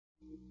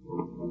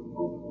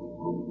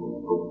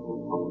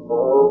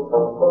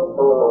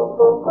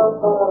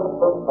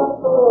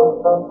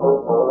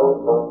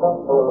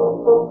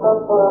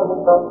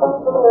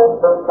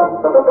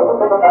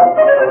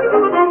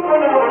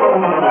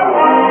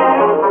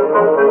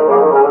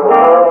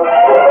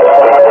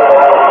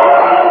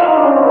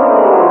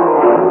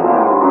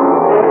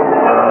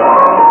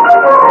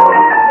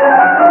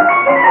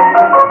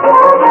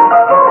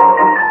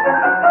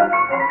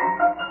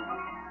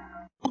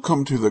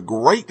Welcome to the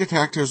Great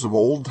Detectives of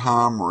Old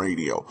Time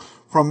Radio.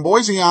 From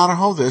Boise,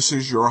 Idaho, this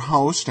is your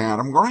host,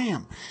 Adam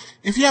Graham.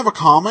 If you have a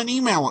comment,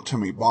 email it to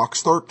me,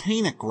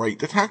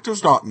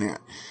 box13@greatdetectives.net.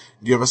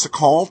 Give us a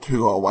call,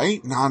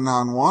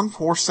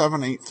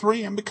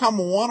 208-991-4783, and become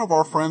one of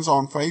our friends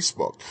on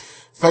Facebook,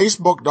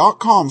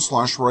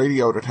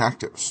 facebook.com/Radio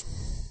Detectives.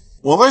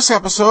 Well, this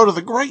episode of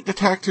the Great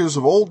Detectives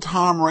of Old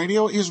Time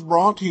Radio is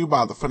brought to you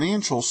by the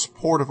financial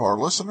support of our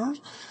listeners.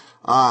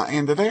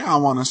 And today I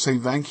want to say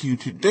thank you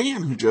to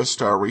Dan, who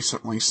just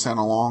recently sent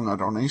along a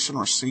donation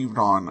received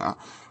on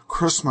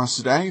Christmas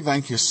Day.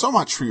 Thank you so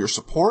much for your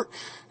support.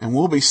 And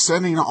we'll be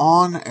sending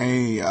on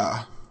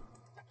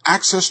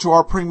access to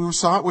our premium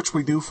site, which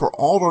we do for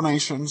all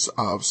donations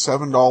of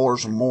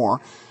 $7 or more.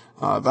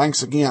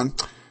 Thanks again.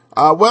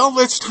 Well,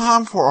 it's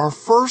time for our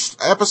first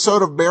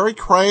episode of Barrie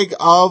Craig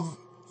of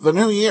the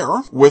new year,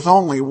 with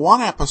only one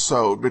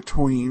episode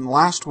between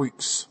last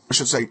week's, I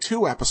should say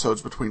 2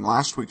 episodes between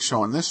last week's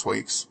show and this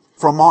week's.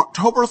 From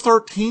October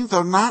 13th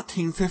of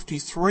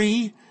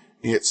 1953,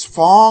 it's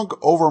Fog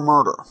Over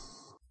Murder.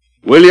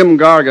 William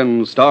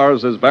Gargan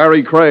stars as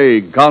Barrie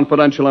Craig,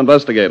 confidential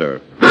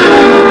investigator.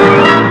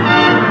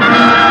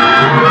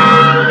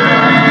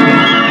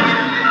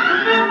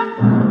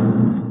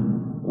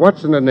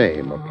 What's in a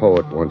name, a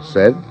poet once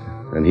said,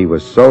 and he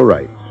was so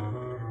right.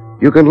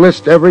 You can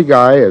list every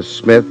guy as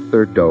Smith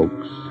or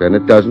Dokes, and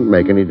it doesn't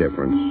make any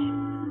difference.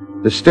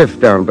 The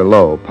stiff down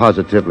below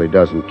positively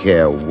doesn't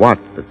care what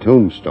the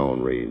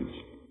tombstone reads.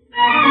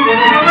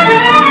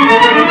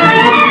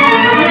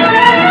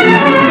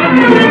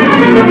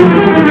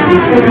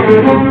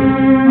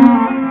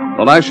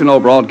 The National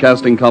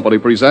Broadcasting Company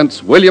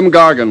presents William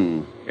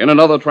Gargan in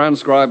another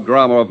transcribed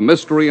drama of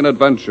mystery and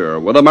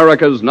adventure with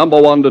America's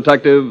 #1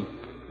 detective,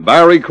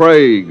 Barrie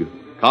Craig,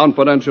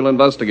 confidential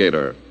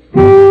investigator.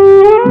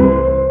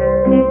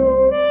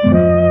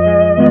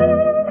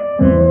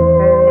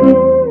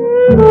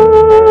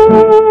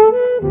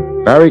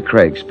 Barrie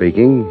Craig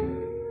speaking.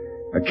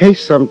 A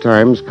case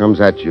sometimes comes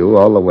at you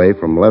all the way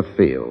from left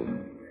field.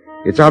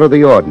 It's out of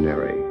the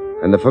ordinary,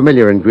 and the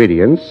familiar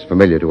ingredients,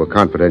 familiar to a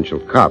confidential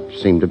cop,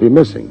 seem to be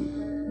missing.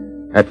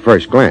 At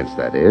first glance,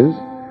 that is.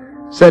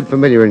 Said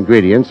familiar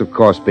ingredients, of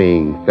course,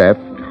 being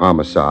theft,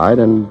 homicide,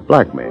 and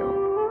blackmail.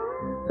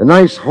 The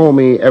nice,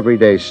 homey,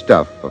 everyday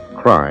stuff of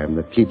crime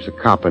that keeps a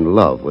cop in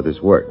love with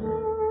his work.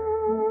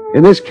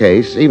 In this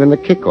case, even the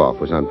kickoff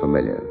was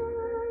unfamiliar.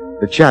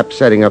 The chap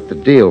setting up the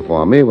deal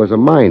for me was a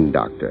mind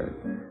doctor,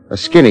 a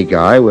skinny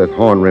guy with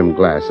horn-rimmed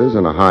glasses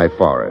and a high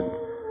forehead,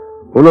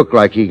 who looked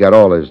like he got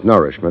all his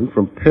nourishment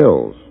from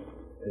pills.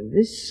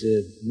 This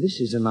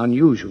is an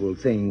unusual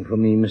thing for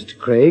me, Mr.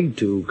 Craig,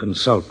 to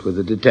consult with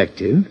a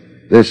detective.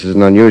 This is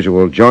an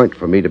unusual joint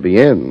for me to be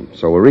in,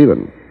 so we're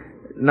even.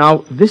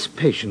 Now, this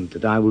patient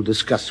that I will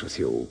discuss with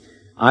you,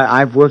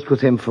 I've worked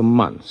with him for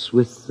months,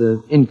 with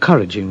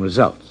encouraging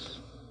results.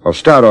 I'll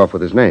start off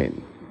with his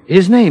name.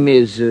 His name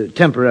is,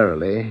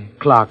 temporarily,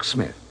 Clark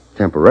Smith.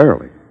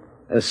 Temporarily?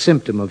 A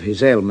symptom of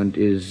his ailment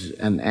is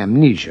an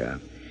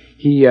amnesia.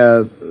 He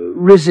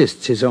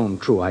resists his own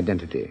true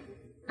identity.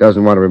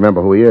 Doesn't want to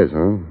remember who he is,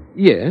 huh?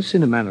 Yes,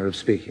 in a manner of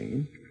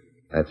speaking.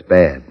 That's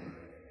bad.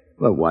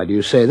 Well, why do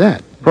you say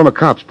that? From a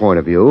cop's point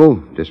of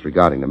view,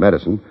 disregarding the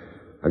medicine,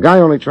 a guy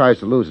only tries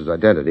to lose his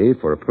identity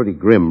for a pretty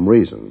grim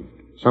reason.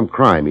 Some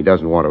crime he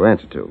doesn't want to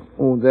answer to.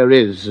 Oh, there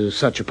is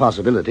such a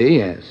possibility,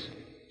 yes.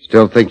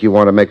 Still think you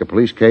want to make a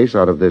police case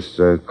out of this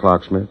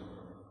Clark Smith?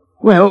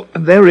 Well,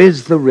 there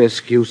is the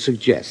risk you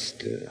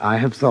suggest. I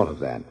have thought of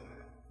that.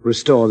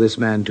 Restore this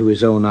man to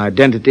his own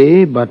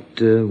identity, but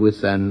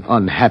with an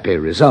unhappy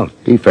result.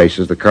 He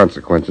faces the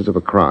consequences of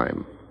a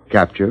crime.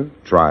 Capture,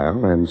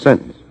 trial, and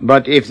sentence.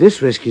 But if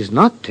this risk is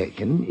not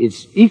taken,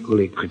 it's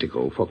equally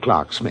critical for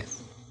Clark Smith.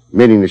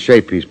 Meaning the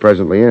shape he's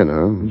presently in,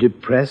 huh?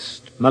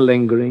 Depressed,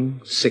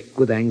 malingering, sick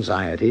with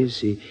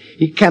anxieties.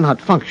 He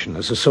cannot function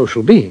as a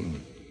social being.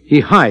 He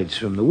hides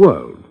from the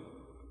world.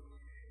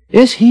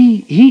 Yes,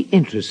 he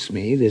interests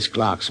me, this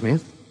Clark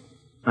Smith.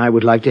 I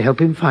would like to help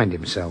him find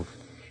himself.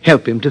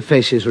 Help him to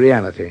face his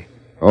reality.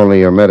 Only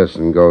your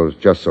medicine goes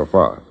just so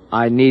far.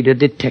 I need a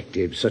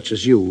detective such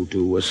as you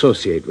to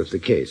associate with the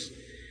case.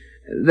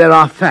 There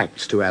are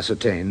facts to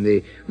ascertain,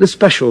 the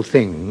special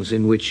things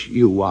in which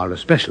you are a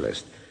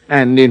specialist,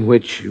 and in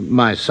which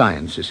my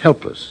science is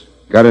helpless.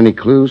 Got any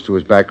clues to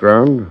his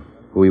background?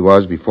 Who he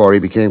was before he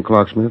became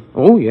Clark Smith?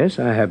 Oh, yes,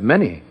 I have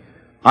many.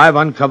 I've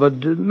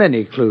uncovered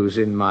many clues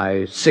in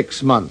my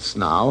 6 months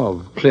now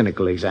of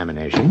clinical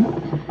examination.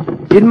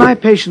 In my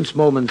patient's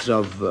moments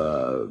of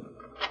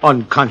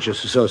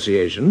unconscious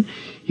association,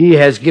 he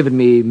has given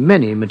me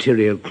many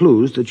material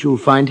clues that you'll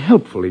find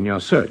helpful in your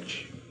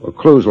search. Well,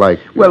 clues like...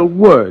 Well,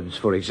 words,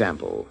 for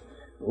example.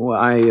 Oh,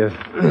 I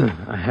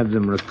have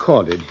them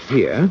recorded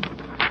here.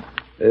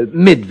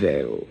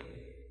 Midvale.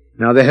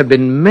 Now, there have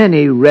been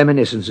many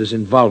reminiscences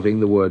involving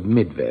the word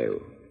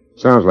Midvale.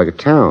 Sounds like a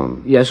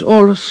town. Yes,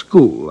 or a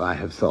school, I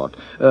have thought.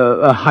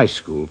 A high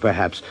school,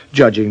 perhaps,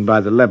 judging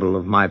by the level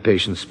of my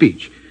patient's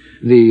speech.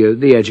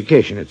 The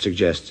education it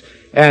suggests.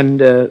 And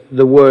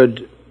the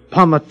word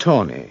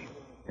Pamatone.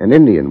 An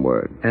Indian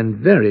word. And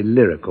very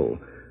lyrical.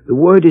 The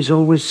word is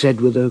always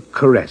said with a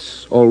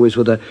caress, always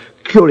with a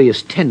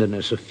curious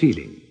tenderness of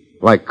feeling.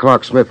 Like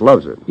Clark Smith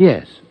loves it.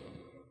 Yes.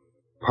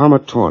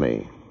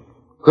 Pamatone.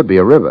 Could be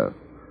a river.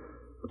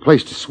 A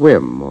place to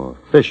swim or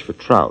fish for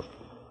trout.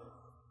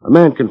 A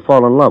man can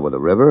fall in love with a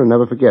river and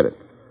never forget it.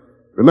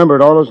 Remember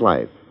it all his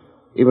life,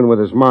 even with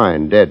his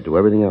mind dead to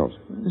everything else.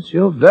 Yes,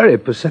 you're very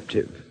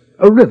perceptive.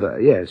 A river,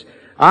 yes.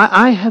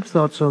 I have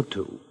thought so,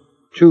 too.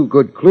 2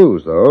 good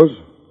clues, those.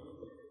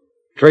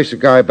 Trace a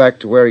guy back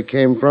to where he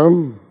came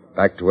from,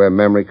 back to where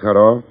memory cut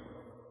off.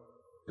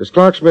 Does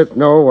Clark Smith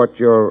know what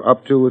you're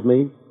up to with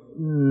me?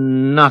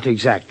 Not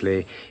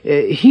exactly.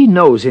 He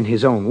knows in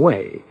his own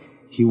way.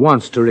 He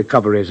wants to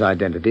recover his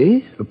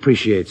identity,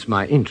 appreciates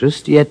my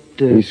interest, yet...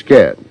 He's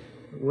scared.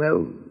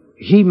 Well,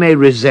 he may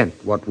resent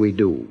what we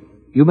do.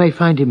 You may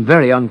find him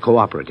very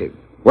uncooperative.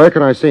 Where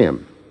can I see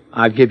him?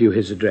 I'll give you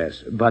his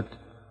address, but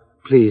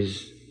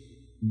please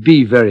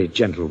be very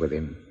gentle with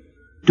him.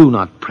 Do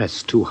not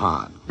press too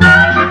hard.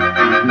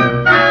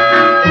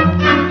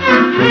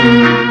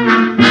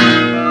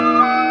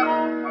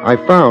 I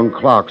found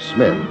Clark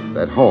Smith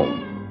at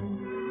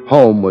home.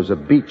 Home was a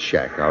beach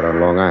shack out on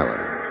Long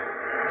Island.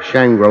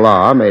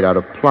 Shangri-La made out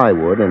of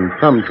plywood and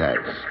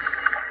thumbtacks,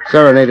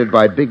 serenaded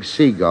by big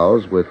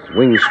seagulls with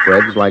wing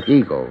spreads like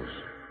eagles.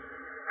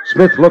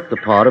 Smith looked the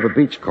part of a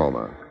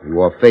beachcomber. He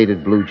wore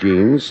faded blue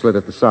jeans slit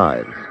at the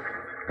sides,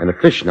 and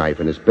a fish knife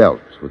in his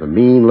belt with a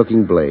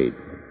mean-looking blade.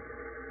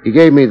 He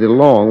gave me the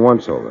long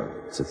once-over.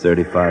 It's a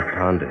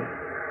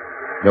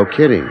 35-pounder. No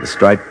kidding. The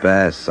striped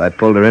bass. I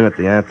pulled her in at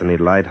the Anthony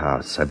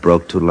Lighthouse. I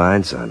broke 2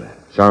 lines on her.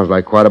 Sounds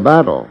like quite a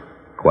battle.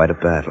 Quite a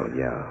battle,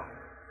 yeah.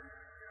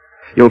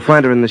 You'll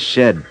find her in the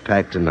shed,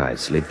 packed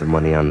tonight. Leave the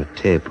money on the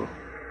table.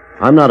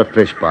 I'm not a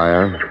fish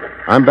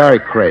buyer. I'm Barrie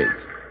Craig.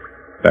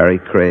 Barrie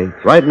Craig?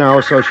 Right now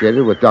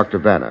associated with Dr.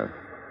 Vanner.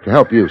 To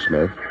help you,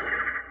 Smith.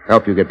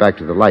 Help you get back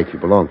to the life you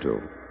belong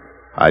to.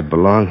 I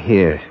belong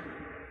here.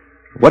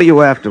 What are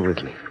you after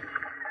with me?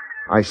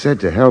 I said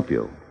to help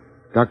you.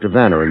 Dr.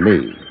 Vanner and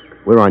me.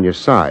 We're on your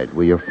side.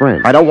 We're your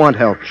friends. I don't want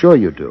help. Sure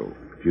you do.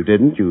 If you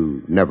didn't,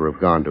 you'd never have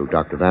gone to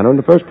Dr. Vanner in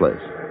the first place.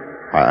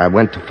 I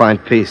went to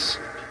find peace,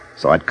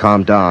 so I'd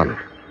calm down.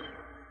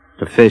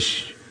 To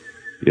fish,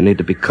 you need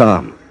to be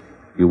calm.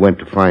 You went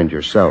to find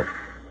yourself.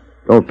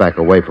 Don't back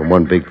away from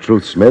one big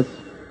truth, Smith.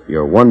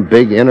 You're one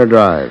big inner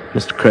drive.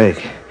 Mr.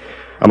 Craig,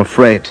 I'm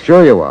afraid.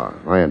 Sure you are.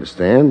 I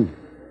understand.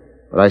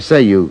 But I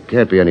say you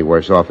can't be any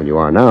worse off than you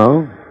are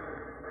now.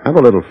 Have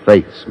a little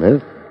faith,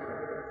 Smith.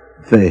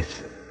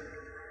 Faith?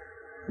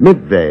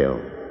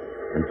 Midvale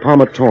and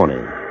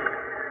Pamatone.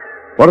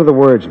 What do the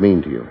words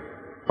mean to you?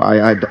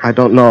 I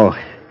don't know.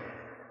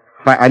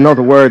 I know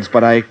the words,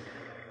 but I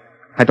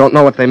don't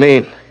know what they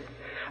mean.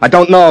 I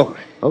don't know.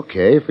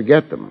 Okay,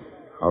 forget them.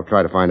 I'll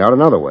try to find out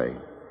another way.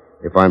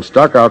 If I'm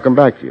stuck, I'll come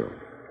back to you.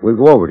 We'll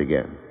go over it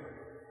again.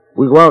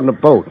 We'll go out in a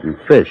boat and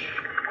fish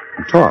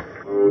and talk.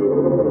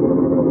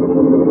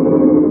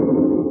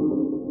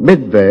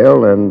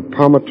 Midvale and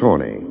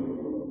Pamatone.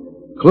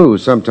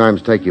 Clues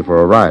sometimes take you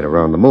for a ride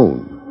around the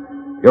moon.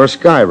 You're a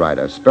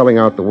skywriter spelling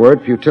out the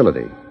word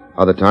futility.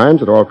 Other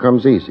times it all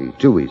comes easy,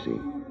 too easy.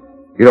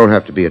 You don't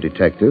have to be a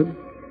detective,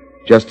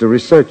 just a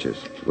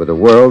researchist with a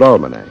world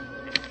almanac.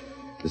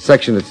 The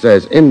section that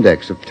says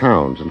index of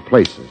towns and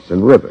places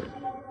and rivers.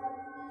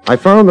 I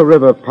found the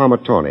river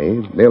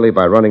Pamatone merely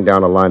by running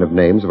down a line of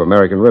names of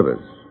American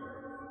rivers.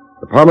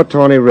 The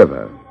Pamatone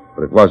River,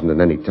 but it wasn't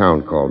in any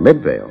town called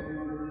Midvale.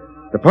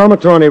 The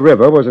Pamatone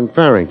River was in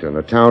Farrington,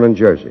 a town in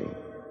Jersey.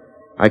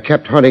 I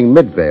kept hunting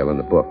Midvale in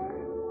the book.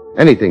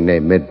 Anything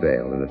named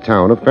Midvale in the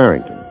town of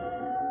Farrington.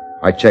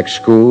 I checked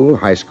school,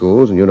 high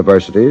schools, and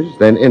universities,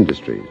 then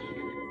industries.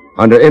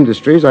 Under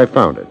industries, I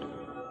found it.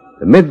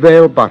 The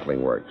Midvale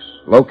Bottling Works,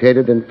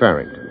 located in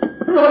Farrington.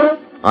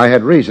 I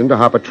had reason to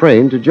hop a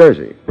train to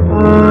Jersey.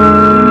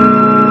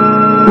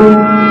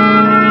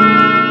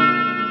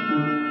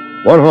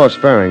 One Horse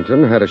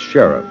Farrington had a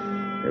sheriff.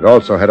 It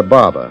also had a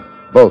barber,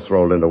 both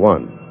rolled into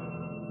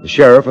one. The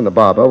sheriff and the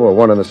barber were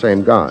one and the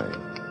same guy.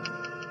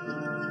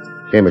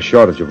 Came a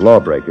shortage of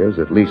lawbreakers,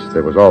 at least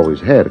there was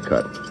always hair to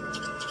cut.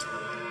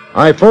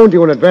 I phoned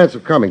you in advance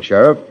of coming,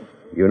 Sheriff.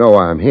 You know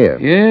why I'm here.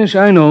 Yes,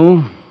 I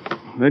know.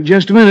 But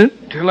just a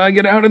minute, till I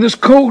get out of this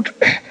coat.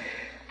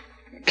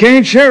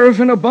 Can't sheriff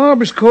in a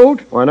barber's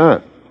coat. Why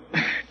not?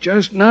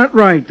 Just not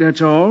right,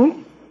 that's all.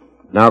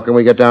 Now can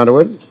we get down to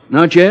it?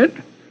 Not yet.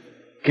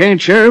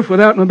 Can't sheriff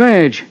without my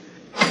badge.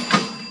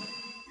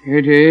 Here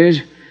it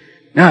is.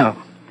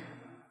 Now,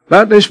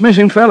 About this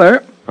missing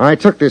feller. I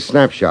took this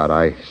snapshot.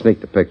 I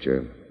sneaked the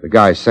picture. The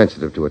guy's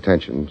sensitive to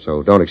attention,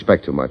 so don't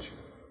expect too much.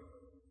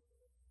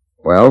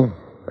 Well,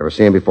 ever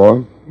seen him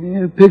before?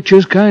 Yeah,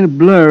 picture's kind of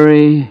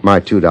blurry. My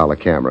 $2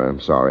 camera,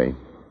 I'm sorry.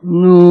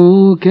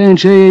 No, can't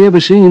say I ever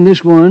seen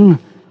this one.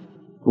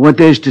 What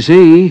there's to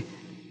see.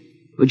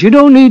 But you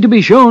don't need to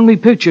be showing me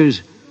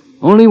pictures.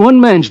 Only one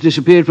man's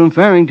disappeared from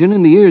Farrington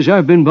in the years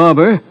I've been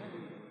barber.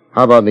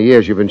 How about in the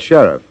years you've been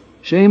sheriff?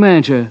 Same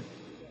answer.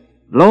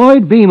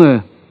 Lloyd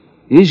Beamer.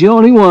 He's the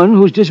only one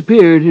who's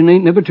disappeared and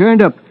ain't never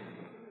turned up.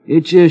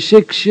 It's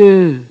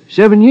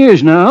 7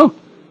 years now.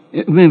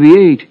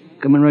 Maybe 8,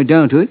 coming right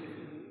down to it.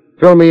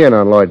 Fill me in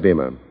on Lloyd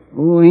Beamer.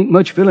 Oh, ain't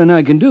much filling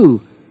I can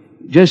do.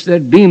 Just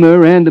that Beamer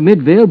ran the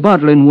Midvale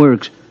bottling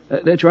works.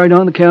 That's right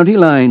on the county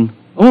line.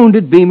 Owned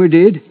it, Beamer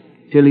did,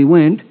 till he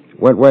went.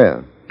 Went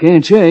where?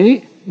 Can't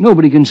say.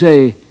 Nobody can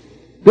say.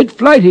 Bit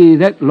flighty,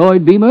 that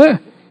Lloyd Beamer.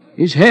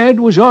 His head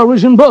was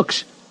always in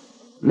books.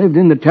 Lived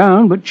in the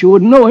town, but you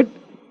wouldn't know it.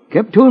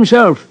 Kept to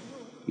himself.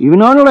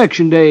 Even on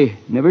election day,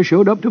 never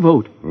showed up to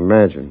vote.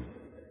 Imagine.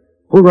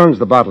 Who runs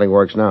the bottling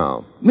works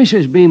now?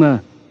 Mrs.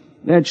 Beamer.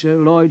 That's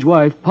Lloyd's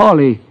wife,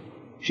 Polly.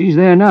 She's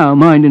there now,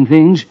 minding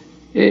things.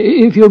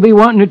 If you'll be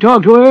wanting to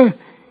talk to her...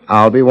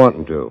 I'll be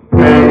wanting to.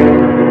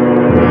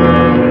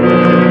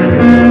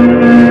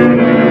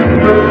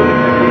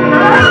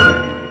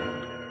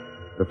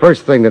 The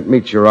first thing that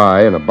meets your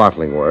eye in a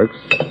bottling works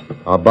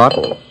are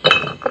bottles.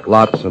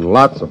 Lots and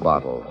lots of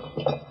bottles.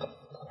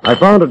 I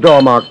found a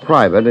door marked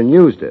private and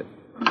used it.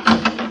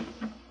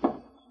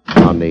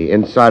 On the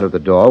inside of the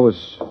door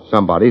was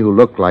somebody who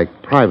looked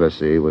like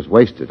privacy was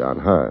wasted on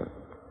her.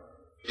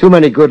 Too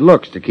many good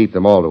looks to keep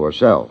them all to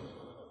herself.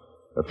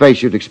 A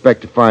face you'd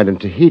expect to find in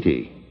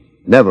Tahiti,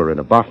 never in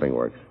a bottling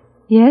works.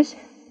 Yes?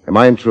 Am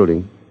I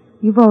intruding?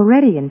 You've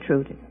already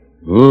intruded.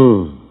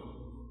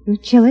 You're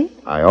chilly?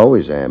 I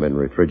always am in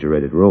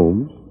refrigerated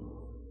rooms.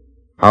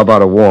 How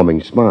about a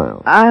warming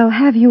smile? I'll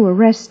have you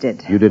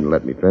arrested. You didn't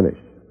let me finish.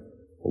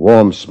 A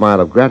warm smile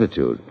of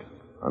gratitude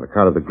on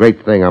account of the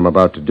great thing I'm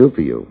about to do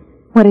for you.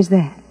 What is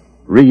that?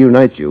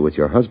 Reunite you with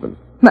your husband.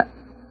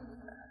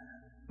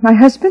 My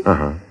husband?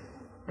 Uh-huh.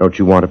 Don't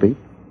you want to be?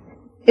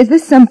 Is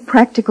this some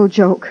practical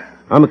joke?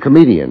 I'm a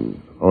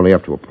comedian, only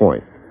up to a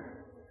point.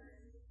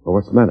 Well,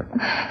 what's the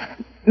matter?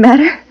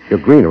 Matter? You're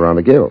green around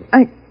the gills.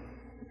 I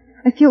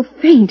feel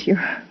faint.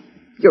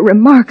 Your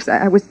remarks,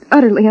 I was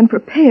utterly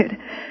unprepared.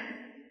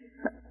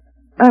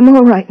 I'm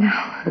all right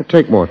now. Well,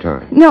 take more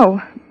time.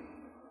 No.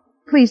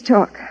 Please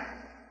talk.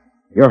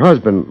 Your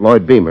husband,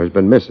 Lloyd Beamer, has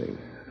been missing.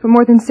 For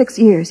more than 6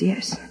 years,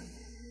 yes.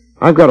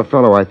 I've got a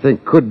fellow I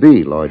think could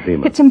be Lloyd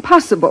Beamer. It's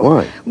impossible.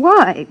 Why?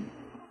 Why?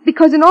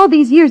 Because in all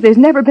these years, there's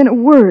never been a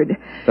word.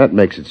 That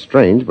makes it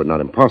strange, but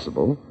not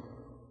impossible.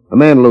 A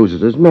man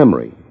loses his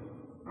memory.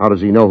 How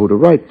does he know who to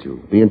write to,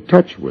 be in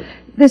touch with?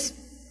 This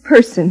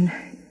person,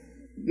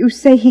 you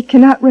say he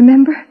cannot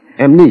remember?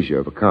 Amnesia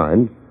of a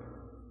kind.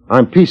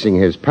 I'm piecing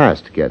his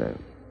past together,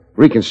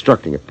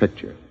 reconstructing a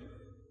picture.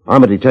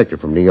 I'm a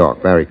detective from New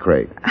York, Barrie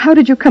Craig. How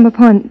did you come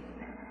upon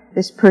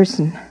this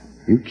person?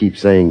 You keep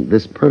saying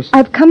this person.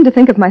 I've come to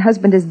think of my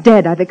husband as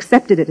dead. I've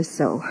accepted it as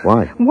so.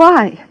 Why?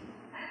 Why?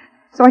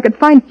 So I could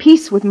find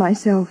peace with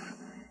myself.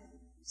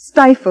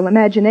 Stifle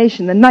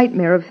imagination, the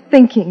nightmare of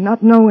thinking,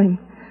 not knowing.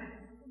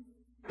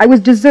 I was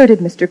deserted,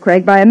 Mr.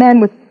 Craig, by a man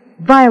with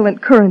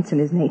violent currents in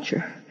his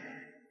nature.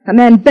 A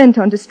man bent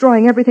on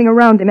destroying everything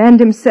around him and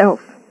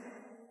himself.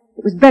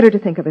 It was better to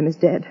think of him as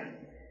dead,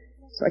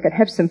 so I could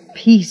have some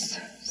peace,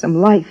 some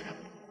life.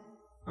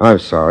 I'm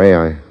sorry.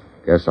 I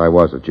guess I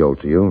was a jolt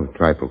to you. A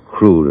trifle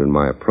crude in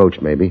my approach,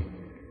 maybe.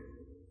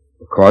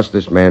 Of course,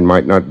 this man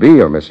might not be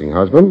your missing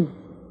husband.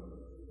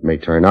 It may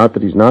turn out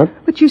that he's not.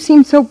 But you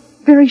seemed so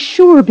very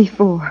sure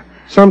before.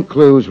 Some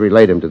clues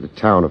relate him to the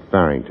town of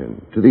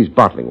Farrington, to these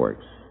bottling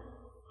works.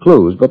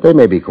 Clues, but they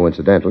may be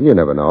coincidental. You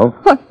never know.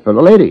 What? The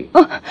lady.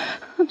 Oh,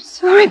 I'm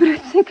sorry, but I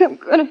think I'm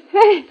going to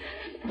faint.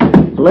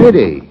 The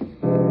lady.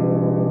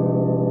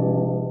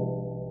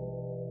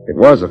 It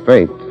was a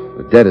faint,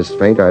 the deadest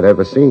faint I'd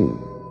ever seen.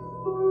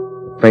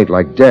 A faint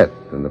like death,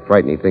 and the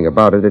frightening thing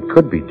about it, it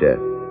could be death.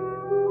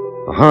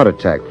 A heart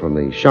attack from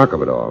the shock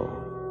of it all.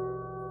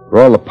 For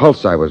all the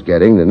pulse I was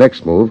getting, the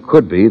next move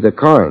could be the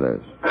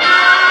coroner's.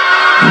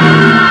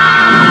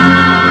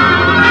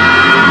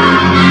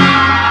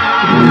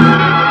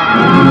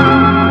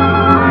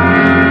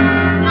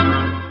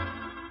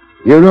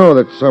 You know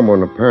that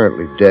someone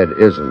apparently dead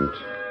isn't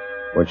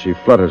when she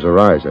flutters her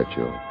eyes at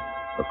you.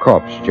 A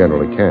corpse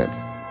generally can't.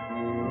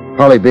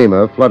 Polly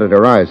Beamer fluttered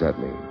her eyes at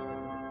me.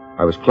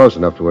 I was close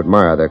enough to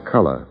admire their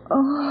color.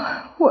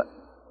 Oh,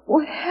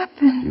 what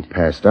happened? You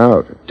passed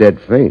out, a dead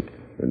faint,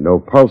 and no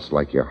pulse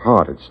like your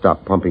heart had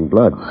stopped pumping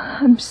blood.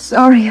 I'm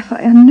sorry if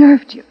I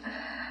unnerved you.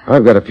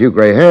 I've got a few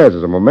gray hairs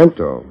as a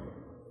memento.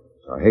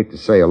 I hate to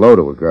say hello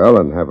to a girl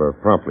and have her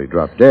promptly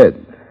drop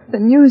dead. The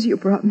news you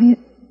brought me,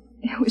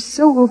 it was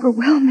so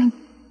overwhelming.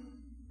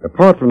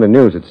 Apart from the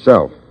news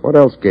itself, what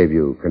else gave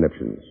you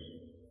conniptions?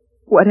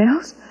 What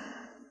else?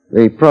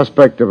 The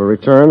prospect of a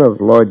return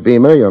of Lloyd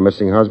Beamer, your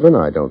missing husband,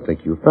 I don't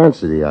think you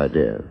fancy the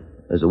idea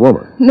as a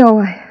woman. No,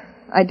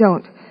 I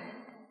don't.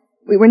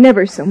 We were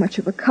never so much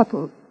of a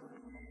couple.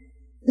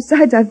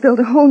 Besides, I've built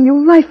a whole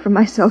new life for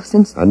myself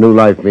since... A new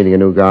life meaning a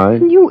new guy?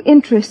 New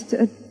interests,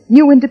 a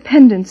new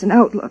independence and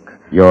outlook.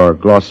 You're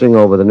glossing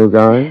over the new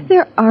guy?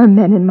 There are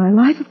men in my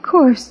life, of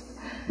course.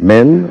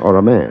 Men or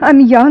a man?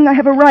 I'm young. I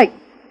have a right.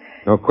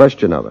 No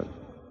question of it.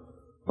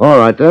 All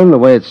right, then, the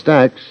way it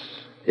stacks,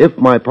 if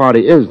my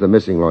party is the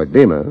missing Lloyd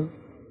Beamer,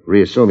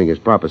 reassuming his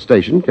proper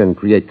station can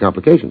create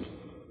complications.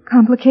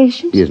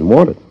 Complications? He isn't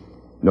wanted.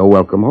 No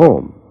welcome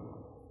home.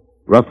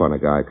 Rough on a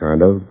guy,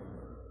 kind of.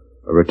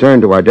 A return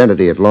to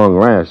identity at long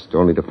last,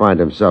 only to find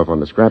himself on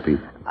the scrap heap.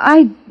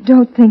 I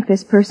don't think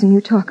this person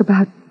you talk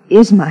about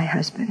is my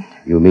husband.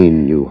 You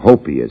mean you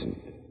hope he isn't.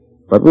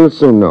 But we'll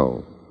soon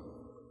know.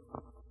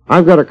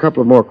 I've got a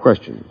couple of more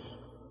questions.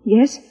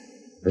 Yes?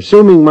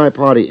 Assuming my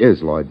party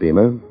is Lloyd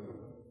Beamer,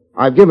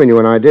 I've given you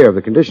an idea of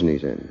the condition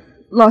he's in.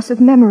 Loss of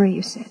memory,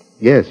 you said.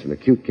 Yes, an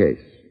acute case.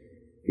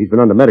 He's been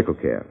under medical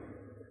care.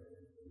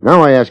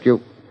 Now I ask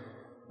you,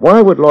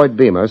 why would Lloyd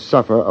Beamer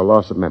suffer a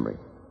loss of memory?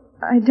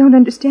 I don't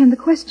understand the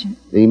question.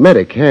 The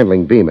medic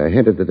handling Beamer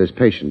hinted that this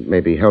patient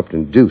maybe helped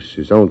induce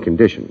his own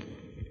condition.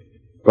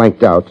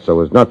 Blanked out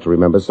so as not to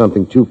remember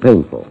something too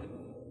painful.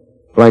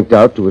 Blanked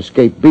out to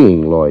escape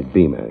being Lloyd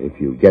Beamer, if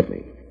you get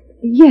me.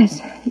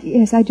 Yes,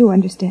 I do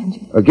understand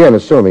you. Again,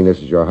 assuming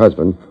this is your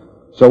husband.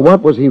 So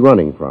what was he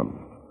running from?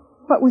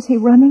 What was he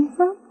running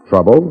from?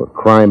 Trouble, a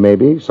crime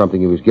maybe, something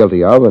he was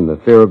guilty of, and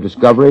the fear of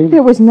discovery?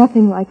 There was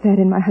nothing like that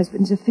in my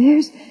husband's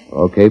affairs.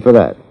 Okay for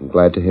that. I'm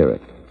glad to hear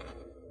it.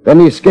 Then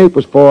the escape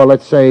was for,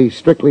 let's say,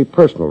 strictly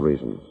personal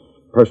reasons.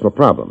 Personal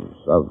problems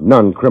of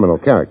non-criminal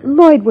character.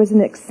 Lloyd was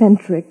an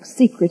eccentric,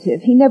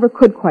 secretive. He never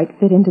could quite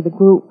fit into the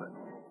group.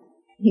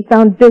 He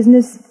found this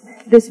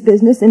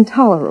business,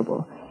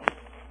 intolerable.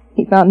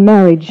 He found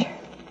marriage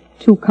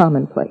too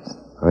commonplace.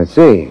 I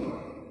see.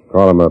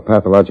 Call him a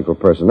pathological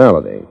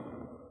personality.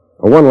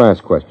 One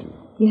last question.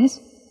 Yes?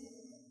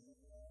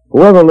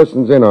 Whoever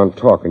listens in on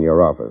talk in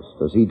your office,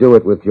 does he do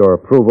it with your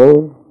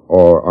approval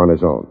or on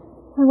his own?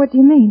 Well, what do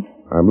you mean?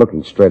 I'm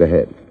looking straight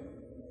ahead.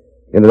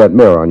 Into that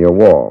mirror on your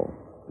wall.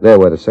 There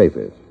where the safe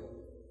is.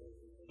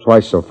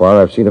 Twice so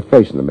far I've seen a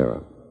face in the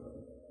mirror.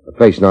 A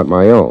face not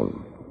my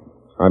own.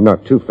 I'm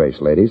not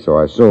two-faced, lady, so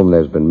I assume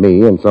there's been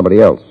me and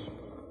somebody else.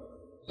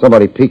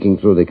 Somebody peeking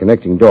through the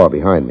connecting door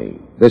behind me.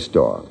 This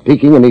door.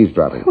 Peeking and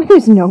eavesdropping. Well,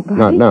 there's nobody.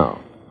 Not now.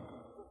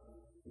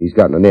 He's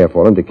gotten an ear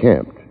for him,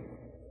 decamped.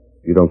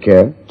 You don't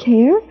care?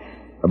 Care?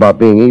 About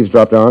being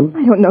eavesdropped on?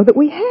 I don't know that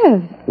we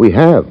have. We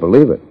have,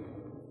 believe it.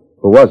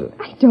 Who was it?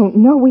 I don't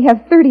know. We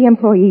have 30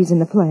 employees in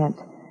the plant.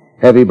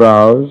 Heavy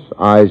brows,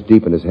 eyes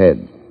deep in his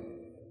head.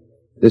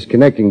 This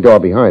connecting door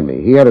behind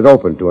me, he had it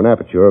open to an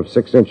aperture of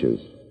 6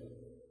 inches.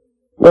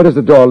 Where does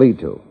the door lead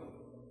to?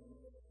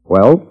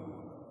 Well?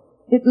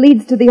 It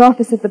leads to the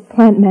office of the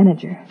plant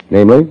manager.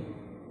 Namely?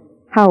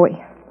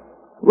 Howie.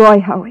 Roy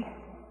Howie.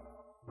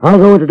 I'll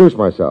go introduce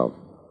myself.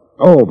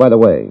 Oh, by the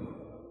way,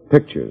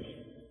 pictures.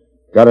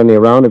 Got any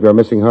around of your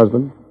missing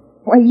husband?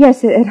 Why,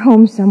 yes, at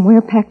home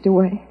somewhere, packed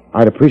away.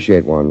 I'd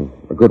appreciate one,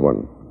 a good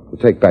one, to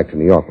take back to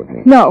New York with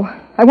me. No,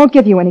 I won't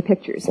give you any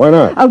pictures. Why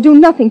not? I'll do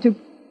nothing to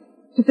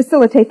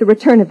facilitate the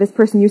return of this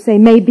person you say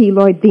may be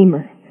Lloyd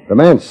Beamer. The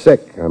man's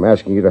sick. I'm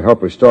asking you to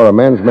help restore a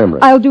man's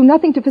memory. I'll do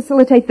nothing to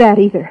facilitate that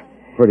either.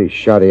 Pretty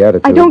shoddy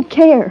attitude. I don't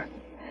care.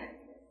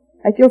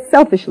 I feel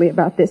selfishly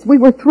about this. We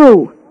were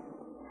through.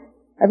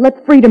 I've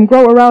let freedom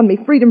grow around me,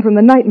 freedom from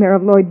the nightmare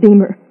of Lloyd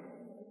Beamer.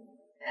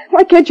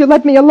 Why can't you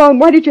let me alone?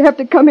 Why did you have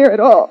to come here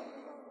at all?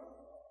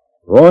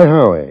 Roy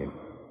Howie.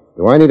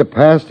 Do I need a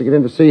pass to get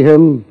in to see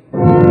him?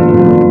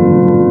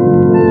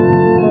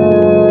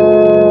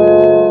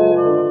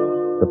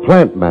 The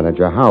plant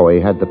manager, Howie,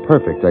 had the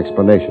perfect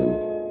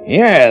explanation.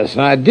 Yes,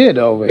 I did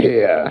over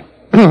here.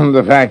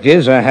 The fact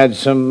is, I had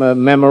some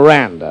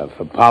memoranda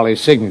for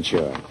Polly's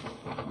signature.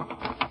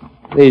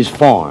 These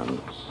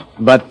forms.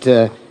 But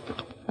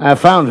I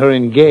found her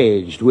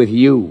engaged with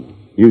you.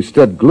 You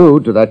stood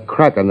glued to that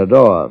crack in the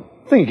door.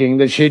 Thinking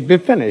that she'd be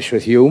finished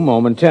with you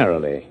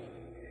momentarily.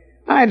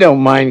 I don't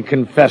mind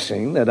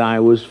confessing that I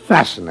was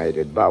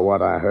fascinated by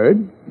what I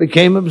heard,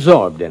 became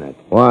absorbed in it.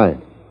 Why?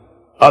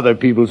 Other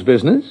people's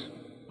business?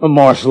 A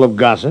morsel of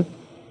gossip?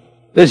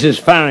 This is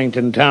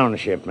Farrington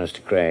Township,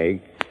 Mr.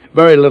 Craig.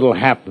 Very little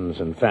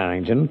happens in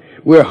Farrington.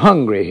 We're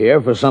hungry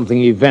here for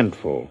something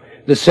eventful.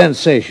 The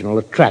sensational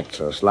attracts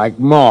us like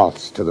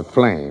moths to the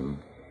flame.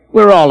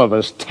 We're all of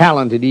us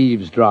talented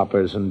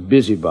eavesdroppers and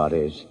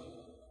busybodies.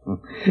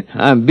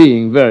 I'm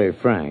being very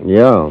frank.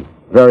 Yeah,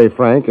 very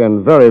frank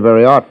and very,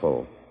 very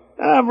artful.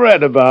 I've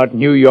read about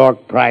New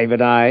York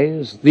private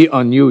eyes, the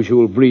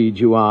unusual breed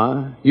you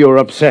are, your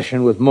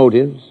obsession with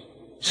motives.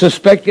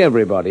 Suspect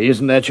everybody.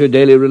 Isn't that your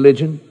daily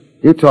religion?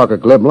 You talk a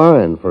glib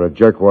line for a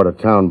Jerkwater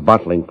Town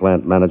bottling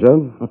plant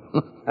manager.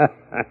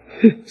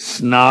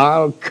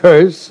 Snarl,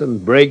 curse,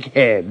 and break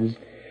heads.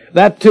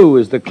 That, too,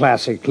 is the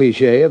classic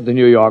cliché of the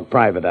New York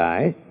private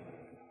eye.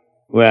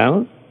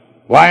 Well,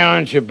 Why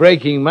aren't you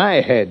breaking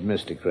my head,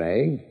 Mr.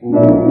 Craig?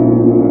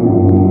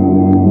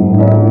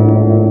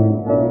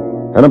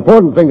 An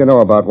important thing to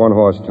know about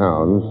one-horse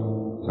towns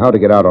is how to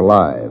get out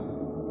alive.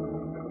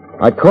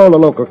 I called a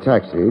local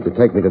taxi to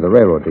take me to the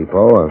railroad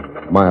depot,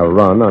 a mile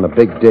run on a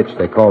big ditch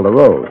they call the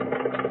road.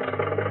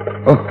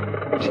 Oh,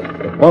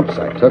 the bumps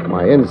I took,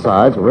 my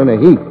insides were in a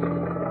heap.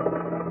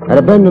 At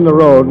a bend in the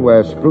road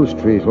where spruce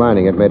trees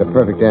lining it made a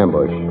perfect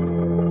ambush,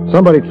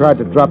 somebody tried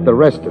to drop the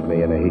rest of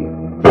me in a heap.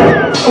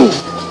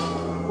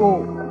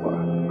 Oh.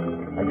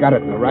 I got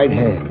it in the right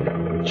hand,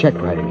 the check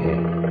writing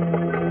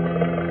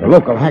hand. The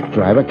local hack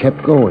driver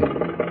kept going,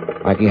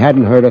 like he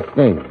hadn't heard a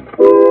thing.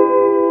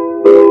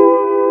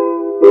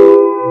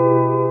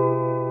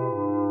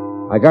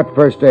 I got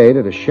first aid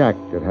at a shack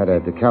that had a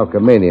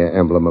decalcomania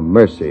emblem of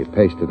mercy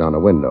pasted on a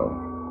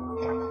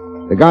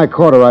window. The guy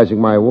cauterizing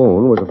my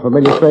wound was a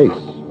familiar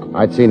face.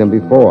 I'd seen him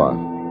before.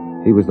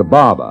 He was the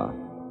barber,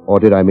 or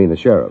did I mean the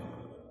sheriff?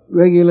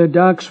 Regular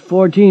doc's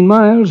 14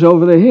 miles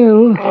over the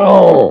hill.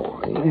 Oh,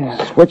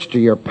 switch to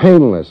your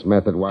painless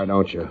method, why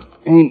don't you?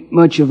 Ain't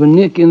much of a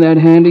nick in that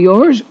hand of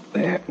yours.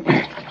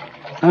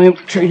 I'm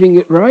treating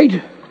it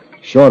right.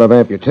 Short of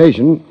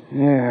amputation.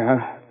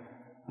 Yeah.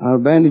 I'll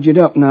bandage it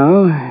up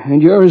now,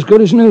 and you're as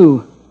good as new.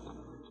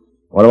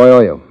 What do I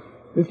owe you?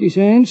 50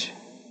 cents.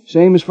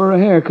 Same as for a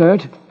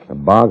haircut. A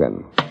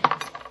bargain.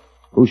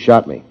 Who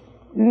shot me?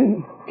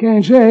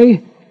 Can't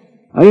say.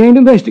 I ain't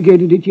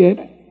investigated it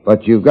yet.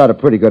 But you've got a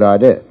pretty good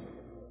idea.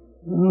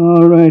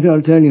 All right,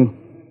 I'll tell you.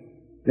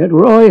 That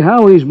Roy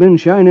Howie's been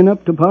shining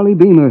up to Polly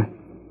Beamer.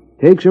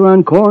 Takes her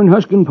on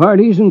corn-husking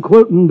parties and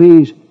quilting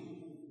bees.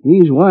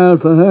 He's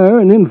wild for her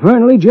and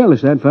infernally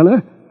jealous, that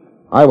fella.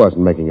 I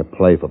wasn't making a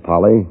play for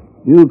Polly.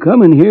 You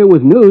come in here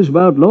with news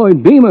about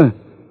Lloyd Beamer.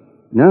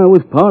 Now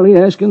with Polly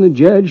asking the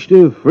judge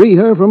to free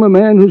her from a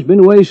man who's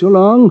been away so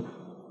long,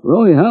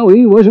 Roy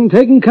Howie wasn't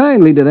taking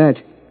kindly to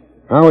that.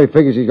 Howie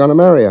figures he's going to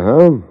marry her,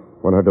 huh?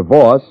 When her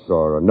divorce,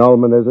 or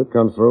annulment, as it,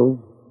 comes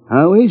through?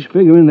 Howie's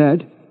figuring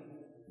that.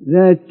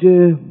 That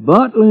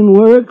bottling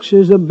works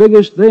is the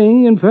biggest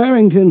thing in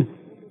Farrington.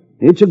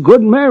 It's a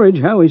good marriage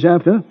Howie's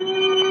after.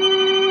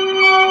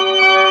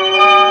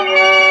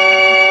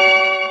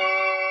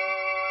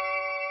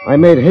 I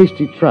made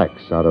hasty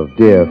tracks out of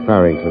dear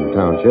Farrington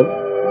Township.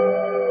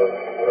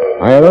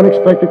 I had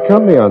unexpected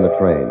company on the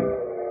train,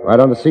 right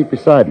on the seat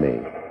beside me,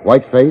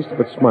 white-faced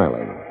but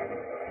smiling.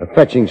 A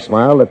fetching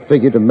smile that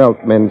figured to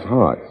melt men's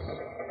hearts.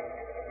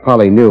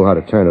 Polly knew how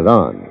to turn it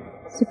on.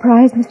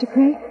 Surprised, Mr.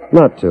 Craig?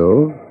 Not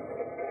too.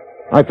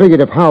 I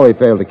figured if Howie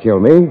failed to kill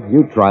me,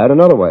 you'd try it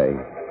another way.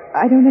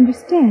 I don't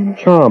understand.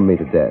 Charm me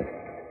to death.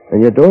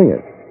 And you're doing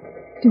it.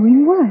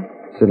 Doing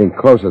what? Sitting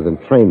closer than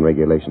train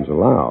regulations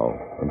allow,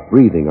 and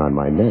breathing on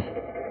my neck.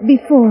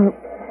 Before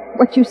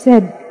what you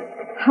said,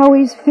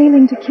 Howie's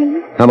failing to kill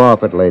you? Come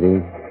off it,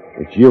 lady.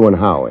 It's you and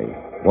Howie,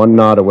 one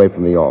nod away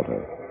from the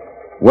altar.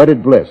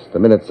 Wedded bliss the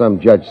minute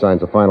some judge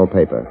signs a final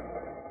paper.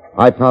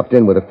 I popped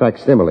in with a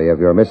facsimile of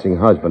your missing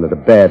husband at a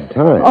bad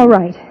time. All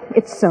right,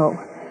 it's so.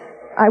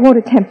 I won't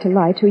attempt to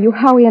lie to you.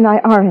 Howie and I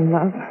are in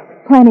love,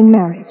 planning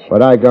marriage.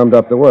 But I gummed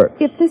up the work.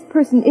 If this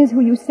person is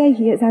who you say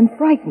he is, I'm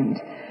frightened.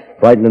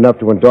 Frightened enough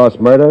to endorse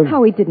murder?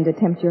 Howie didn't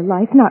attempt your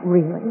life, not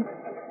really.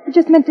 He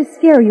just meant to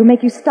scare you,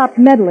 make you stop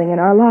meddling in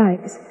our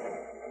lives.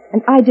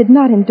 And I did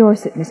not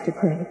endorse it, Mr.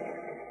 Craig.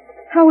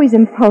 Howie's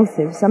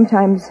impulsive,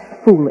 sometimes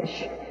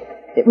foolish.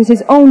 It was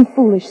his own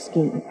foolish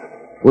scheme.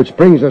 Which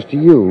brings us to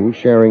you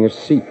sharing a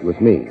seat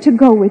with me. To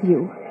go with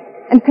you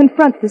and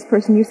confront this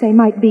person you say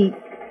might be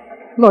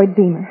Lloyd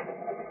Beamer.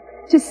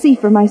 To see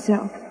for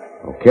myself.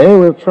 Okay,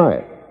 we'll try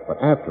it.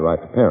 But after I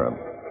prepare him.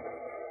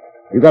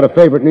 You got a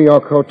favorite New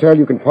York hotel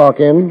you can park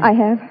in? I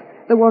have.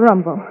 The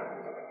Warumbo.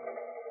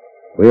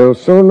 We'll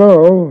soon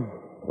know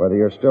whether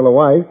you're still a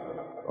wife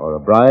or a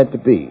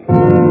bride-to-be.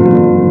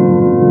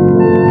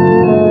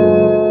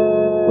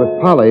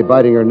 With Polly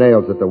biting her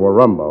nails at the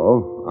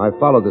Warumbo, I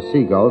followed the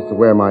seagulls to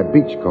where my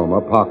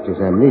beachcomber parked his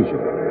amnesia.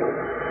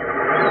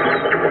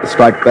 The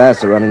striped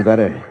bass are running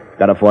better.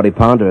 Got a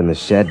 40-pounder in the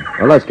shed.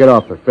 Well, let's get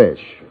off the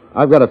fish.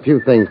 I've got a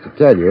few things to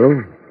tell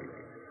you.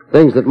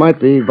 Things that might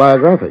be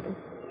biographic.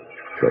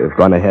 So you've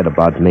gone ahead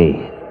about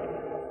me.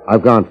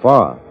 I've gone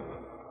far.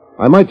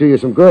 I might do you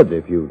some good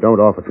if you don't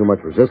offer too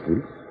much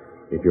resistance.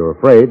 If you're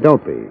afraid,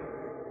 don't be.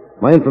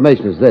 My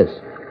information is this.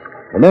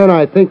 The man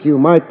I think you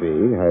might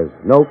be has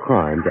no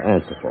crime to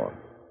answer for.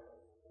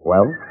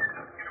 Well?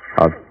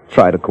 I'll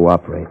try to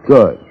cooperate.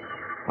 Good.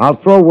 I'll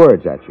throw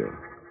words at you.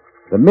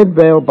 The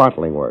Midvale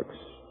Bottling Works,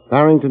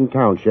 Farrington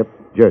Township,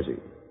 Jersey.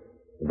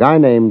 A guy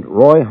named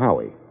Roy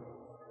Howie.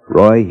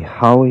 Roy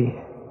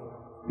Howie?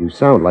 You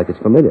sound like it's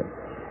familiar.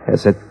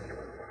 Is it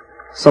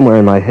somewhere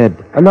in my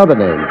head? Another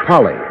name,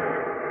 Polly.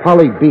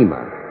 Polly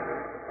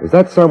Beamer. Is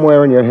that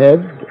somewhere in your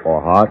head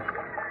or heart?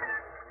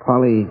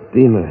 Polly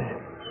Beamer.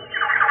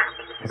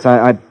 Yes,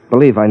 I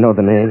believe I know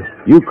the name.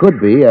 You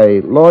could be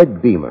a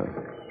Lloyd Beamer.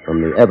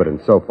 From the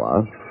evidence so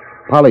far,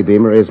 Polly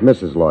Beamer is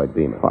Mrs. Lloyd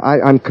Beamer. Well,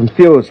 I'm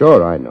confused.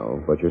 Sure, I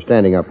know, but you're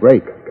standing up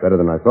great. Better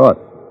than I thought.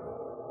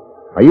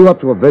 Are you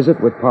up to a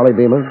visit with Polly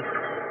Beamer?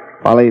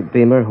 Polly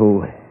Beamer,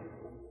 who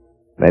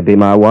may be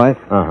my wife?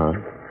 Uh-huh.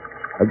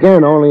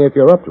 Again, only if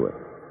you're up to it.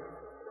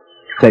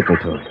 Take me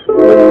to it.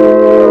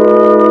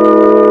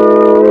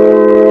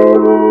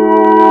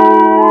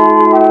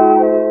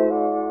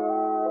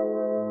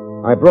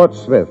 I brought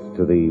Smith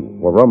to the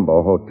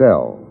Warumbo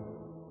Hotel.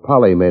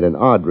 Polly made an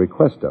odd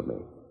request of me.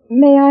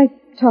 May I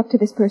talk to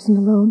this person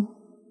alone?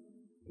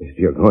 If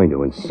you're going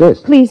to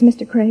insist. Please,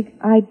 Mr. Craig.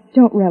 I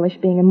don't relish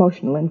being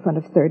emotional in front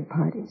of third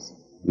parties.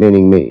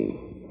 Meaning me.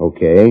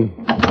 Okay.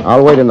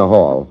 I'll wait in the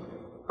hall.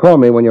 Call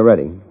me when you're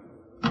ready.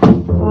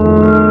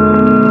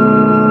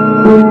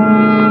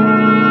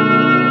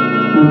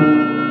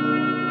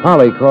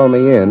 Polly called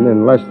me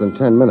in less than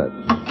 10 minutes.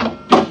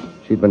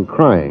 She'd been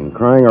crying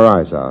her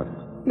eyes out.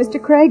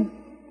 Mr. Craig,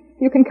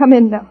 you can come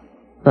in now.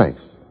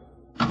 Thanks.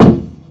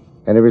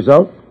 Any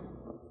result?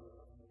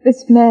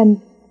 This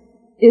man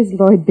is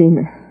Lloyd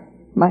Beamer,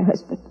 my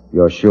husband.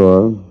 You're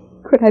sure?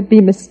 Could I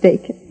be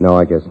mistaken? No,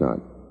 I guess not.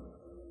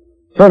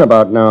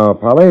 Turnabout now,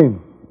 Polly.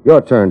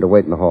 Your turn to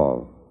wait in the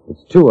hall.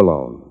 It's two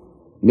alone.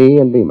 Me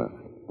and Beamer.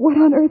 What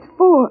on earth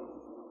for?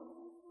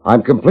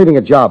 I'm completing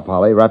a job,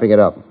 Polly, wrapping it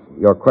up.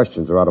 Your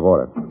questions are out of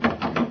order.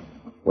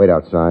 Wait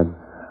outside.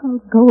 I'll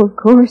go, of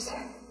course,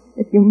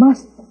 if you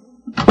must.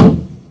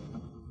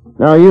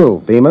 Now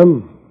you,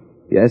 Beamer.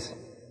 Yes?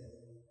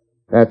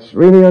 That's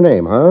really your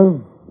name, huh?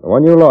 The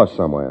one you lost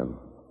somewhere.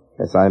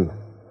 Yes, I'm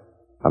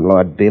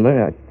Lord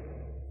Beamer. I'm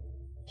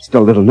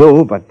still a little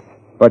new, but...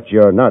 But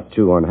you're not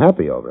too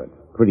unhappy over it.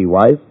 Pretty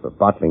wife, a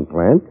bottling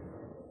plant.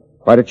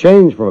 Quite a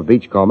change from a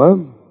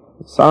beachcomber.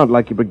 It sounds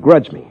like you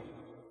begrudge me.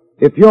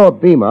 If you're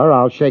Beamer,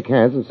 I'll shake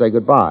hands and say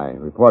goodbye.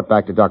 Report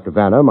back to Dr.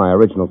 Vanner, my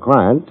original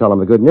client, tell him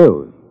the good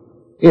news.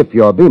 If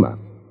you're Beamer.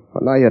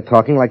 Well, now you're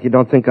talking like you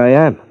don't think I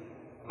am.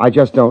 I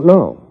just don't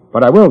know,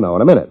 but I will know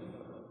in a minute.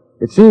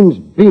 It seems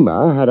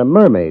Beamer had a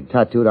mermaid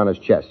tattooed on his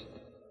chest.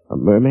 A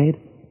mermaid?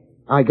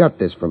 I got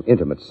this from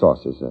intimate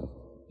sources.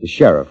 The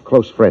sheriff,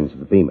 close friends of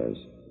the Beamers.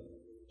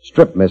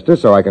 Strip, mister,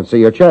 so I can see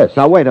your chest.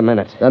 Now, wait a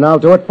minute. Then I'll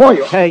do it for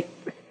you. Hey.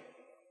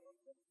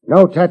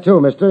 No tattoo,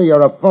 mister.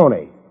 You're a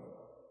phony.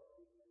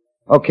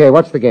 Okay,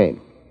 what's the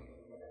game?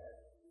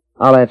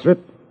 I'll answer it.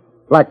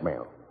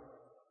 Blackmail.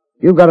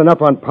 You've got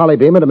enough on Polly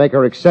Beamer to make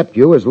her accept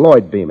you as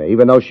Lloyd Beamer,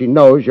 even though she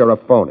knows you're a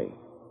phony.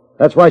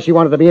 That's why she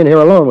wanted to be in here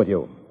alone with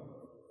you.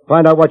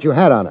 Find out what you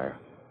had on her.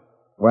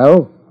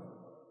 Well?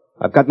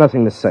 I've got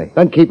nothing to say.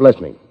 Then keep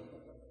listening.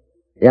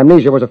 The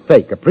amnesia was a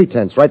fake, a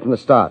pretense right from the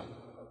start.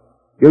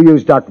 You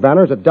used Dr.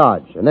 Vanner as a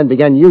dodge, and then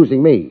began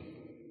using me.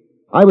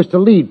 I was to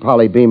lead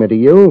Polly Beamer to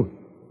you,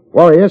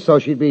 worry her so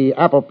she'd be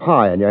apple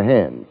pie in your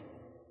hands.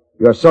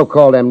 Your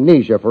so-called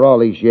amnesia for all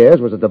these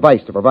years was a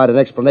device to provide an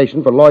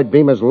explanation for Lloyd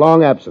Beamer's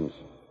long absence.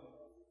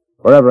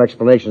 Wherever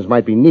explanations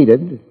might be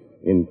needed,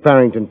 in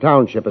Farrington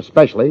Township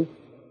especially,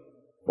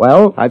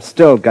 well... I've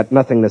still got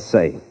nothing to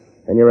say.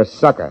 Then you're a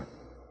sucker.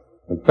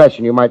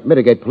 Confession you might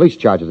mitigate police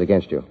charges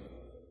against you.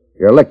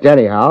 You're licked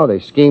anyhow, the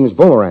scheme's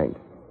boomeranged.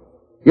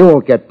 You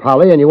won't get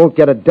Polly, and you won't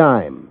get a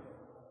dime.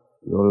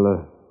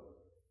 You'll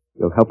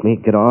help me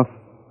get off?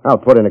 I'll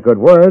put in a good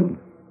word.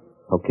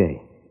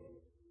 Okay.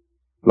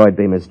 Lloyd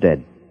Beamer's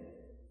dead.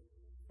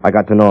 I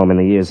got to know him in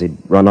the years he'd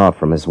run off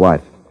from his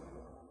wife.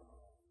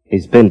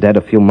 He's been dead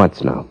a few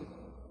months now.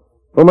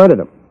 Who murdered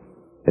him?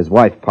 His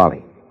wife,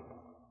 Polly.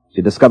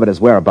 She discovered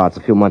his whereabouts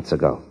a few months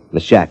ago, in the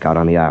shack out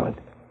on the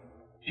island.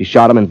 She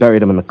shot him and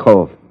buried him in the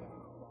cove.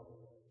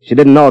 She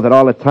didn't know that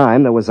all the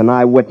time there was an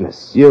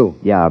eyewitness. You?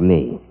 Yeah,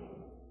 me.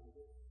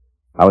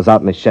 I was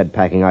out in the shed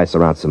packing ice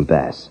around some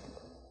bass.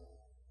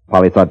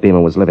 Polly thought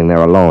Beamer was living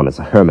there alone as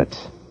a hermit.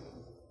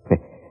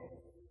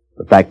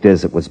 The fact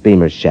is, it was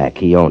Beamer's shack.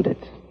 He owned it.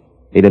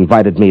 He'd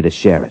invited me to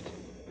share it.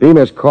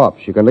 Beamer's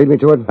corpse. You can lead me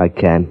to it? I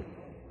can.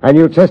 And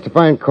you'll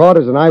testify in court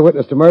as an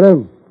eyewitness to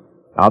murder?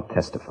 I'll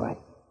testify.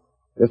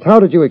 Just how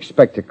did you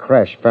expect to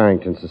crash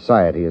Farrington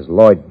society as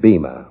Lloyd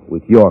Beamer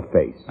with your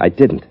face? I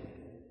didn't.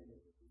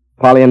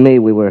 Polly and me,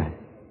 we were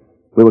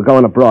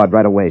going abroad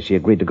right away. She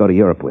agreed to go to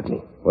Europe with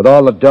me. With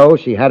all the dough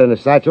she had in her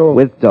satchel?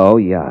 With dough,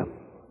 yeah.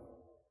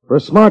 For a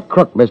smart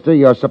crook, mister,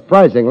 you're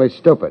surprisingly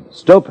stupid.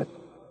 Stupid?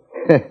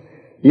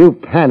 You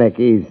panic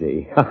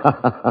easy.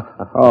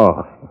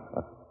 Oh,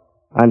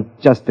 I'm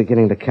just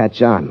beginning to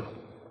catch on.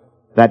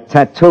 That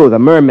tattoo, the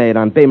mermaid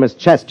on Beamer's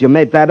chest, you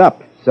made that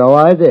up. So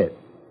I did.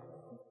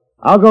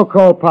 I'll go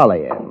call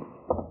Polly in.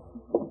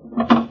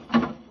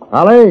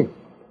 Polly?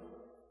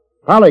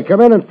 Polly,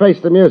 come in and face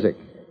the music.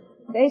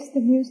 Face the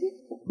music?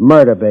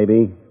 Murder,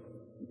 baby.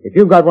 If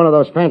you've got one of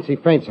those fancy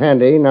feints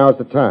handy, now's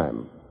the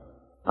time.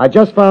 I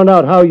just found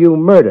out how you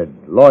murdered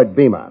Lloyd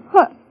Beamer.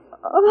 What?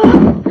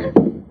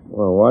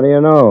 Well, what do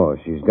you know?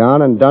 She's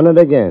gone and done it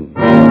again.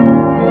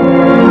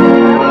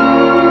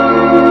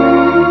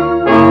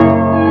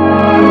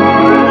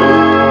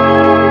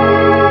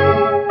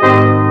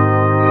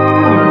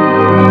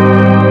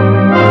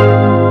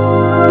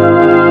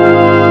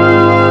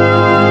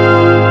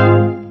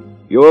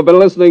 You have been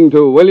listening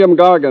to William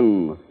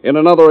Gargan in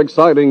another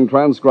exciting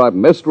transcribed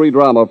mystery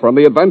drama from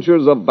the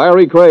adventures of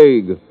Barrie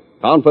Craig,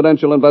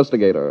 confidential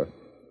investigator.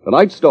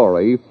 Tonight's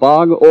story,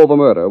 Fog Over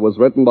Murder, was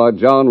written by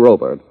John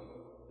Robert.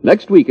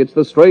 Next week, it's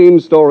the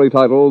strange story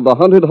titled The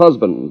Hunted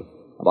Husband,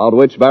 about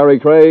which Barrie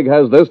Craig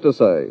has this to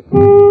say.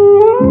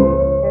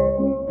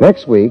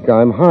 Next week,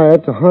 I'm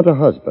hired to hunt a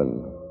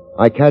husband.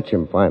 I catch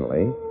him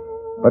finally,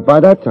 but by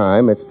that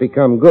time, it's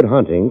become good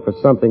hunting for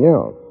something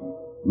else.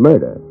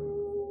 Murder.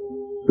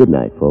 Good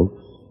night,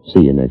 folks.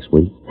 See you next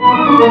week.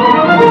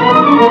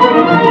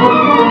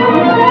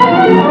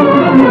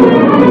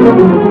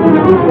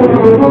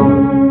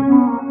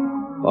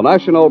 The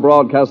National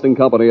Broadcasting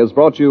Company has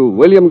brought you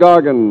William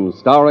Gargan,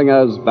 starring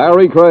as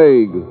Barrie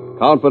Craig,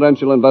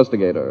 confidential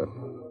investigator.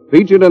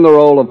 Featured in the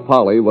role of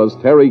Polly was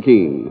Terry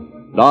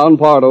Keane. Don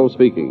Pardo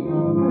speaking.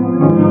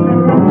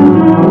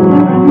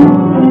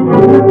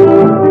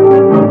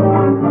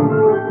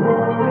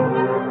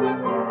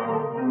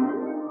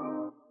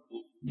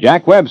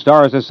 Jack Webb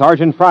stars as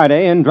Sergeant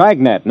Friday in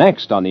Dragnet,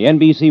 next on the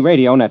NBC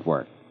Radio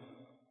Network.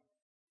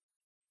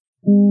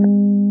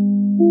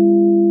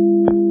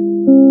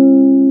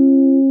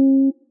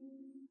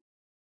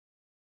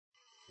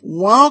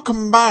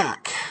 Welcome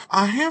back.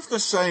 I have to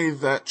say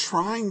that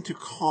trying to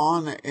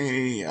con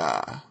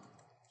a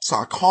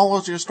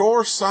psychologist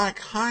or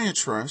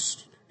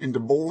psychiatrist into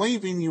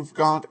believing you've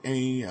got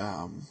a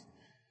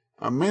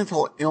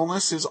mental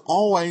illness is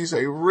always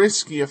a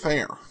risky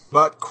affair.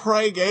 But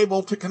Craig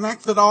able to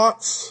connect the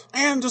dots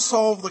and to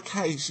solve the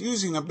case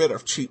using a bit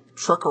of cheap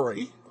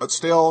trickery, but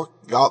still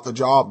got the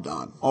job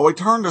done. Well, we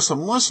turn to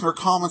some listener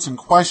comments and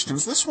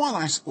questions. This one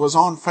was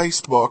on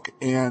Facebook,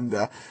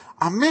 and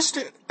I missed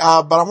it,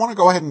 but I want to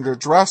go ahead and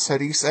address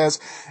it. He says,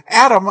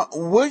 Adam,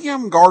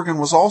 William Gargan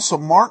was also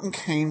Martin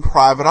Caine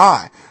Private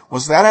Eye.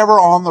 Was that ever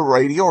on the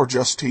radio or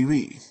just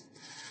TV?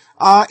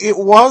 It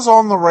was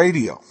on the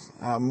radio.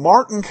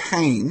 Martin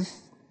Caine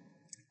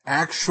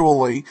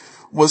actually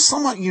was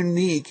somewhat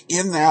unique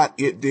in that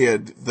it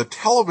did the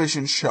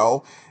television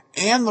show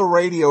and the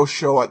radio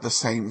show at the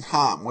same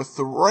time, with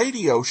the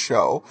radio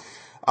show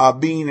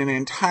being an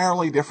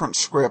entirely different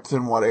script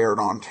than what aired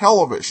on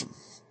television.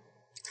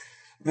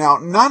 Now,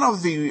 none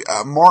of the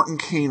Martin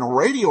Caine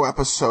radio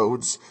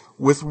episodes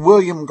with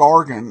William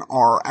Gargan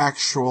are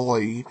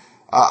actually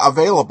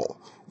available.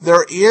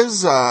 There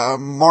is a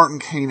Martin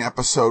Caine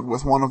episode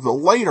with one of the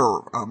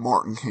later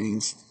Martin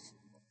Caines,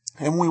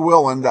 and we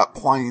will end up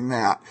playing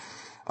that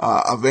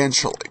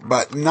eventually.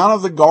 But none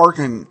of the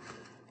Gargan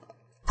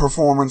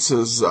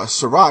performances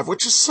survive,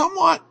 which is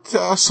somewhat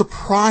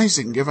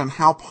surprising given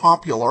how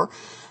popular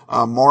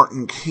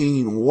Martin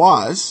Caine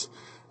was.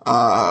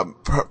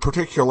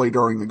 Particularly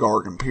during the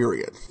Gargan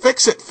period.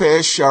 Fix-It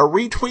Fish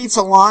retweets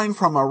a line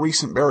from a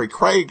recent Barrie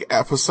Craig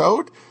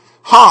episode.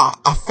 Ha!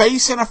 A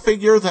face and a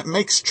figure that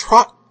makes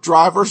truck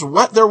drivers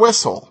wet their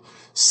whistle,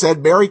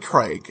 said Barrie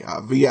Craig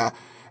via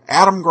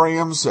Adam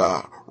Graham's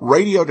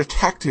Radio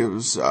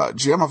Detectives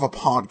gem of a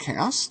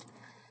podcast.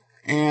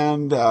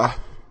 And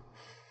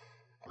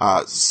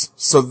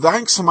so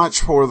thanks so much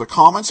for the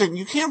comments. And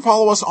you can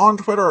follow us on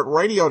Twitter at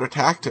Radio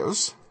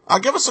Detectives.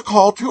 Give us a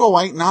call,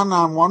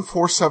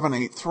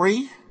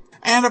 208-991-4783,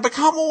 and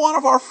become one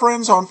of our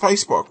friends on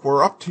Facebook.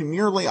 We're up to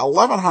nearly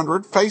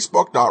 1,100,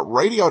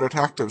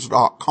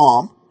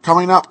 facebook.radiodetectives.com.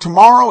 Coming up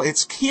tomorrow,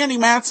 it's Candy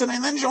Matson,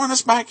 and then join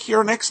us back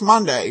here next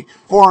Monday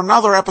for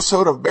another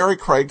episode of Barrie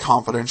Craig,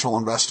 Confidential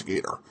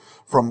Investigator.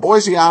 From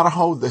Boise,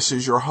 Idaho, this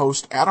is your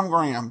host, Adam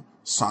Graham,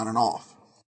 signing off.